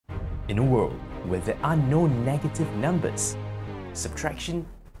In a world where there are no negative numbers, subtraction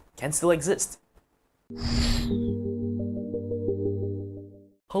can still exist.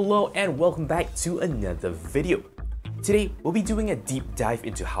 Hello and welcome back to another video. Today we'll be doing a deep dive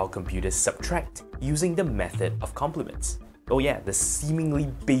into how computers subtract using the method of complements. Oh yeah, the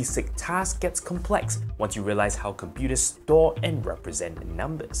seemingly basic task gets complex once you realize how computers store and represent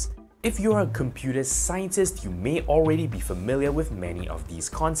numbers. If you're a computer scientist, you may already be familiar with many of these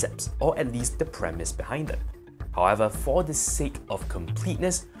concepts, or at least the premise behind them. However, for the sake of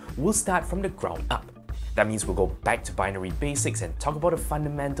completeness, we'll start from the ground up. That means we'll go back to binary basics and talk about the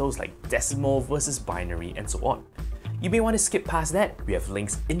fundamentals like decimal versus binary and so on. You may want to skip past that. We have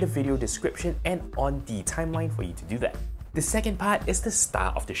links in the video description and on the timeline for you to do that. The second part is the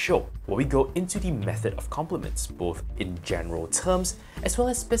start of the show, where we go into the method of complements, both in general terms as well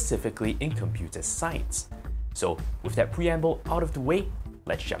as specifically in computer science. So with that preamble out of the way,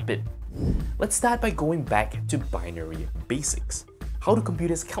 let's jump in. Let's start by going back to binary basics. How do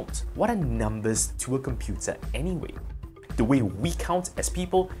computers count? What are numbers to a computer anyway? The way we count as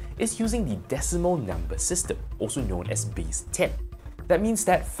people is using the decimal number system, also known as base 10. That means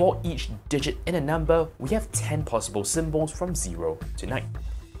that for each digit in a number, we have 10 possible symbols from 0 to 9.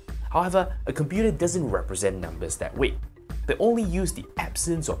 However, a computer doesn't represent numbers that way. They only use the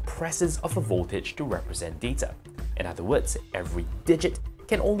absence or presence of a voltage to represent data. In other words, every digit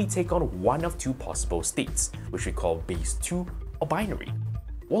can only take on one of two possible states, which we call base 2 or binary.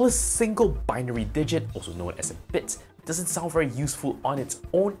 While a single binary digit, also known as a bit, doesn't sound very useful on its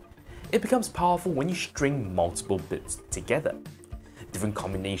own, it becomes powerful when you string multiple bits together. Different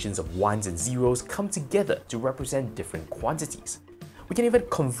combinations of ones and zeros come together to represent different quantities. We can even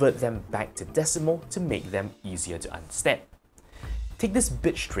convert them back to decimal to make them easier to understand. Take this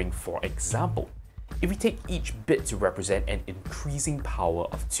bit string for example. If we take each bit to represent an increasing power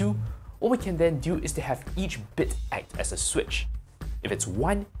of 2, what we can then do is to have each bit act as a switch. If it's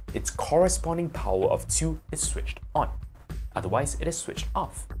 1, its corresponding power of 2 is switched on. Otherwise, it is switched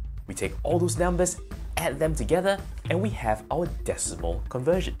off. We take all those numbers, add them together, and we have our decimal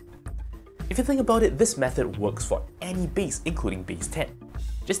conversion. If you think about it, this method works for any base, including base 10.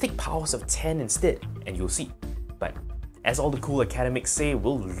 Just take powers of 10 instead, and you'll see. But as all the cool academics say,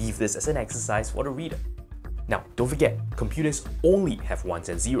 we'll leave this as an exercise for the reader. Now, don't forget, computers only have ones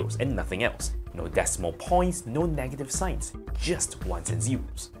and zeros and nothing else. No decimal points, no negative signs, just ones and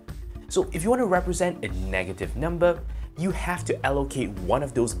zeros. So if you want to represent a negative number, you have to allocate one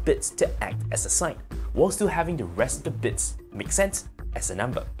of those bits to act as a sign, while still having the rest of the bits make sense as a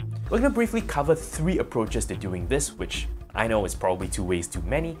number. We're going to briefly cover 3 approaches to doing this, which I know is probably 2 ways too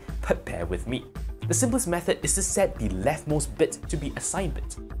many, but bear with me. The simplest method is to set the leftmost bit to be a sign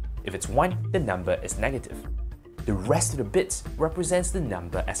bit. If it's 1, the number is negative. The rest of the bits represents the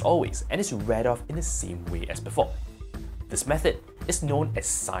number as always and is read off in the same way as before. This method is known as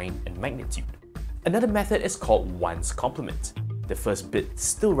sign and magnitude. Another method is called ones complement. The first bit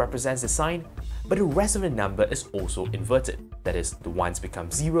still represents the sign, but the rest of the number is also inverted. That is, the ones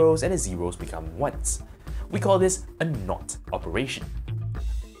become zeros and the zeros become ones. We call this a NOT operation.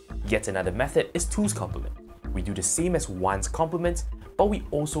 Yet another method is twos complement. We do the same as ones complement, but we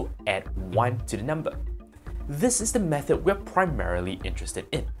also add 1 to the number. This is the method we're primarily interested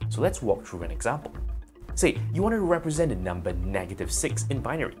in, so let's walk through an example. Say you want to represent the number -6 in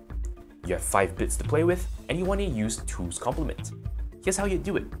binary. You have 5 bits to play with, and you want to use twos complement. Here's how you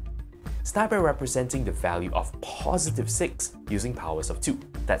do it. Start by representing the value of +6 using powers of 2.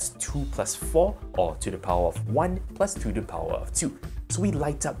 That's 2 plus 4, or to the power of 1 plus 2 to the power of 2. So we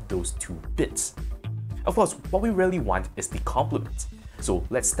light up those 2 bits. Of course, what we really want is the complement. So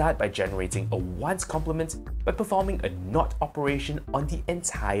let's start by generating a ones complement by performing a NOT operation on the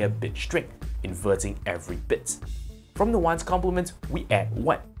entire bit string, inverting every bit. From the ones complement, we add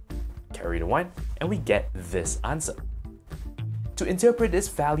 1. Carry the 1, and we get this answer. To interpret this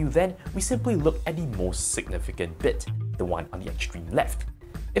value then, we simply look at the most significant bit, the one on the extreme left.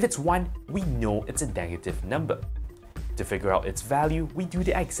 If it's 1, we know it's a negative number. To figure out its value, we do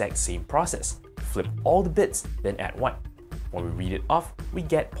the exact same process. Flip all the bits, then add 1. When we read it off, we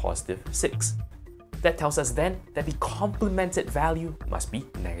get +6. That tells us then that the complemented value must be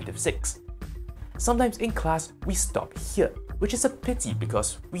 -6. Sometimes in class, we stop here, which is a pity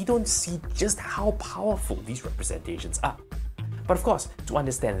because we don't see just how powerful these representations are. But of course, to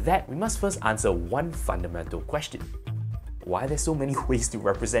understand that, we must first answer one fundamental question. Why are there so many ways to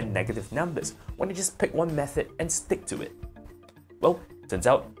represent negative numbers? Why not just pick one method and stick to it? Well, turns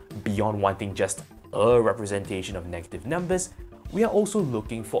out, beyond wanting just a representation of negative numbers, we are also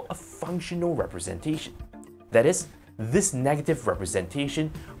looking for a functional representation. That is, this negative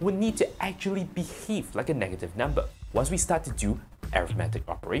representation would need to actually behave like a negative number once we start to do arithmetic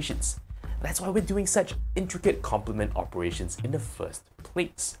operations. That's why we're doing such intricate complement operations in the first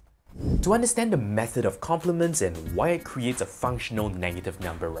place. To understand the method of complements and why it creates a functional negative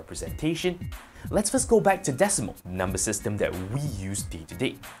number representation, let's first go back to decimal, the number system that we use day to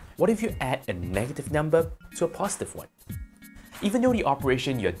day. What if you add a negative number to a positive one? Even though the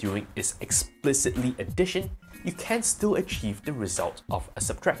operation you're doing is explicitly addition, you can still achieve the result of a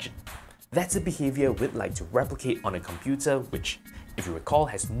subtraction. That's a behavior we'd like to replicate on a computer which, if you recall,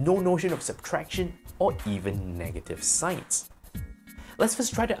 has no notion of subtraction or even negative signs. Let's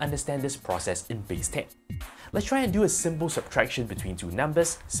first try to understand this process in base 10. Let's try and do a simple subtraction between two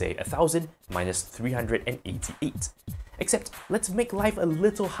numbers, say 1000 minus 388. Except let's make life a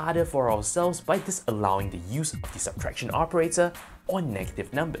little harder for ourselves by disallowing the use of the subtraction operator on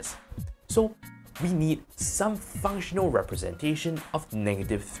negative numbers. So we need some functional representation of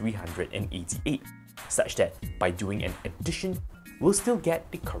negative 388, such that by doing an addition, we'll still get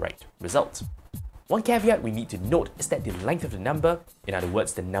the correct result. One caveat we need to note is that the length of the number, in other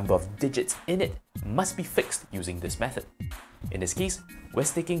words the number of digits in it, must be fixed using this method. In this case, we're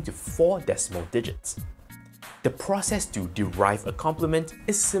sticking to 4 decimal digits. The process to derive a complement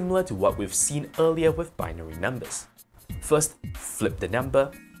is similar to what we've seen earlier with binary numbers. First, flip the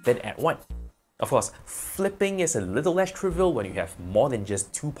number, then add 1. Of course, flipping is a little less trivial when you have more than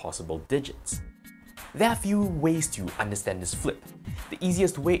just 2 possible digits. There are a few ways to understand this flip. The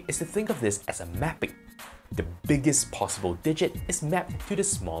easiest way is to think of this as a mapping. The biggest possible digit is mapped to the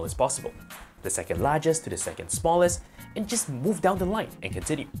smallest possible, the second largest to the second smallest, and just move down the line and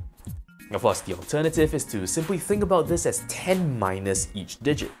continue. Of course, the alternative is to simply think about this as 10 minus each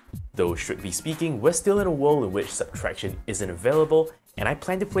digit. Though strictly speaking, we're still in a world in which subtraction isn't available, and I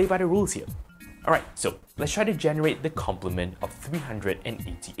plan to play by the rules here. Alright, so let's try to generate the complement of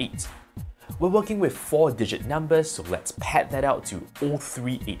 388. We're working with 4-digit numbers, so let's pad that out to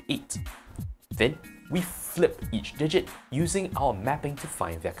 0388. Then, we flip each digit using our mapping to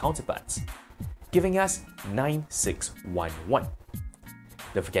find their counterparts, giving us 9611.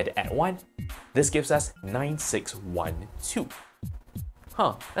 Don't forget to add 1. This gives us 9612.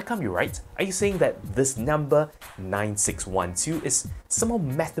 That can't be right. Are you saying that this number, 9612, is somehow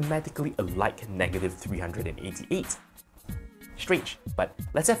mathematically alike negative 388? Strange, but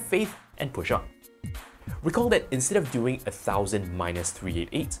let's have faith and push on. Recall that instead of doing 1000 minus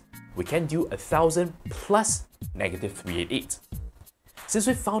 388, we can do 1000 plus negative 388. Since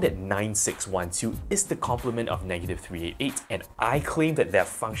we found that 9612 is the complement of negative 388 and I claim that they're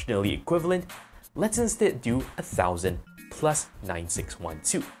functionally equivalent, let's instead do 1000 plus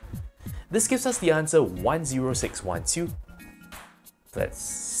 9612. This gives us the answer 10612. That's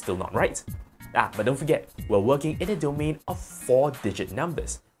still not right. But don't forget, we're working in a domain of 4-digit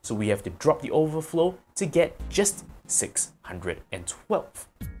numbers, so we have to drop the overflow to get just 612.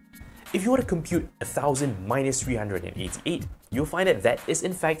 If you were to compute 1000 minus 388, you'll find that that is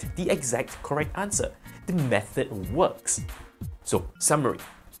in fact the exact correct answer. The method works. So, summary.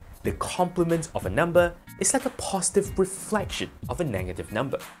 The complement of a number is like a positive reflection of a negative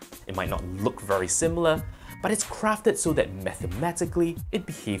number. It might not look very similar, but it's crafted so that mathematically it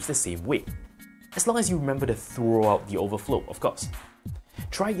behaves the same way. As long as you remember to throw out the overflow, of course.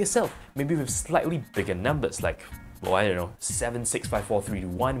 Try it yourself, maybe with slightly bigger numbers like, well, I don't know, 7, 6, 5, 4, 3, 2,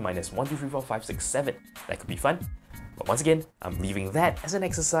 1 minus 1, 2, 3, 4, 5, 6, 7. That could be fun. But once again, I'm leaving that as an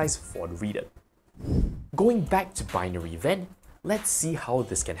exercise for the reader. Going back to binary then, let's see how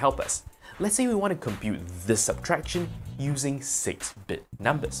this can help us. Let's say we want to compute this subtraction using 6-bit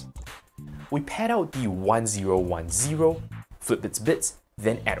numbers. We pad out the 1010, flip its bits,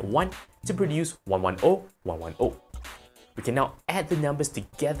 then add 1 to produce 110, 110. We can now add the numbers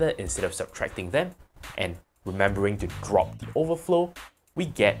together instead of subtracting them, and remembering to drop the overflow, we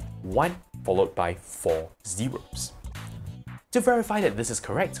get 1 followed by 4 zeros. To verify that this is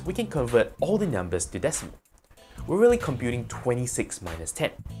correct, we can convert all the numbers to decimal. We're really computing 26 minus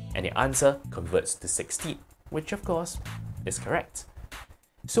 10, and the answer converts to 16, which of course is correct.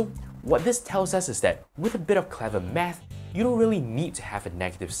 So what this tells us is that with a bit of clever math, you don't really need to have a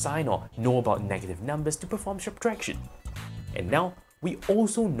negative sign or know about negative numbers to perform subtraction. And now, we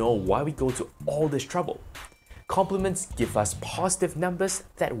also know why we go to all this trouble. Complements give us positive numbers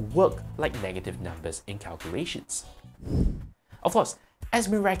that work like negative numbers in calculations. Of course, as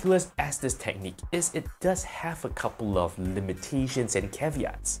miraculous as this technique is, it does have a couple of limitations and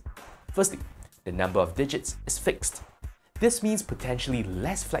caveats. Firstly, the number of digits is fixed. This means potentially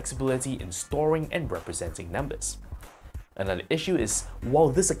less flexibility in storing and representing numbers. Another issue is, while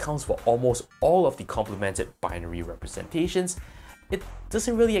this accounts for almost all of the complemented binary representations, it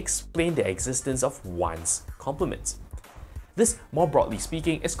doesn't really explain the existence of 1's complement. This, more broadly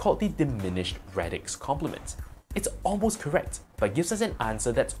speaking, is called the diminished radix complement. It's almost correct, but gives us an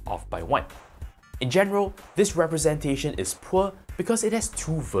answer that's off by 1. In general, this representation is poor because it has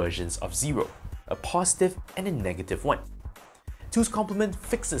two versions of 0, a positive and a negative one. 2's complement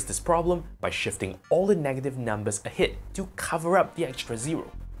fixes this problem by shifting all the negative numbers ahead to cover up the extra 0,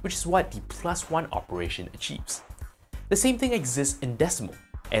 which is what the +1 operation achieves. The same thing exists in decimal,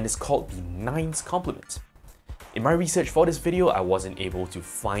 and is called the 9's complement. In my research for this video, I wasn't able to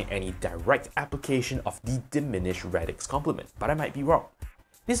find any direct application of the diminished radix complement, but I might be wrong.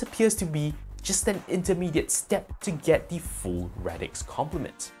 This appears to be just an intermediate step to get the full radix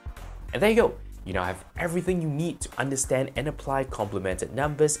complement. And there you go. You now have everything you need to understand and apply complemented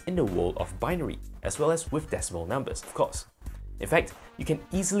numbers in the world of binary, as well as with decimal numbers, of course. In fact, you can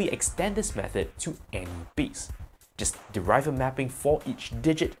easily extend this method to any base. Just derive a mapping for each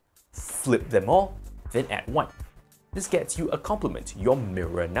digit, flip them all, then add 1. This gets you a complement, your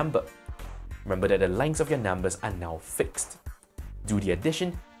mirror number. Remember that the lengths of your numbers are now fixed. Do the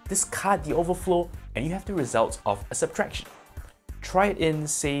addition, discard the overflow, and you have the results of a subtraction. Try it in,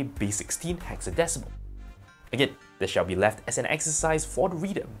 say, base 16 hexadecimal. Again, this shall be left as an exercise for the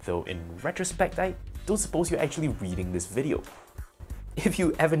reader, though in retrospect, I don't suppose you're actually reading this video. If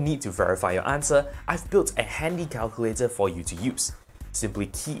you ever need to verify your answer, I've built a handy calculator for you to use. Simply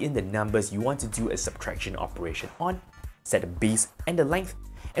key in the numbers you want to do a subtraction operation on, set the base and the length,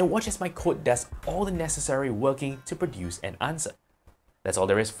 and watch as my code does all the necessary working to produce an answer. That's all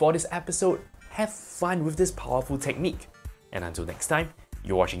there is for this episode. Have fun with this powerful technique. And until next time,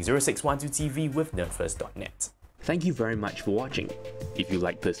 you're watching 0612 TV with NERDfirst.net. Thank you very much for watching. If you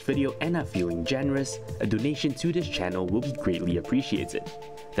liked this video and are feeling generous, a donation to this channel will be greatly appreciated.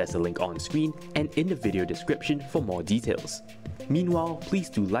 There's a link on screen and in the video description for more details. Meanwhile, please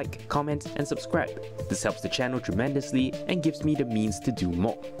do like, comment and subscribe. This helps the channel tremendously and gives me the means to do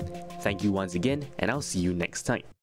more. Thank you once again, and I'll see you next time.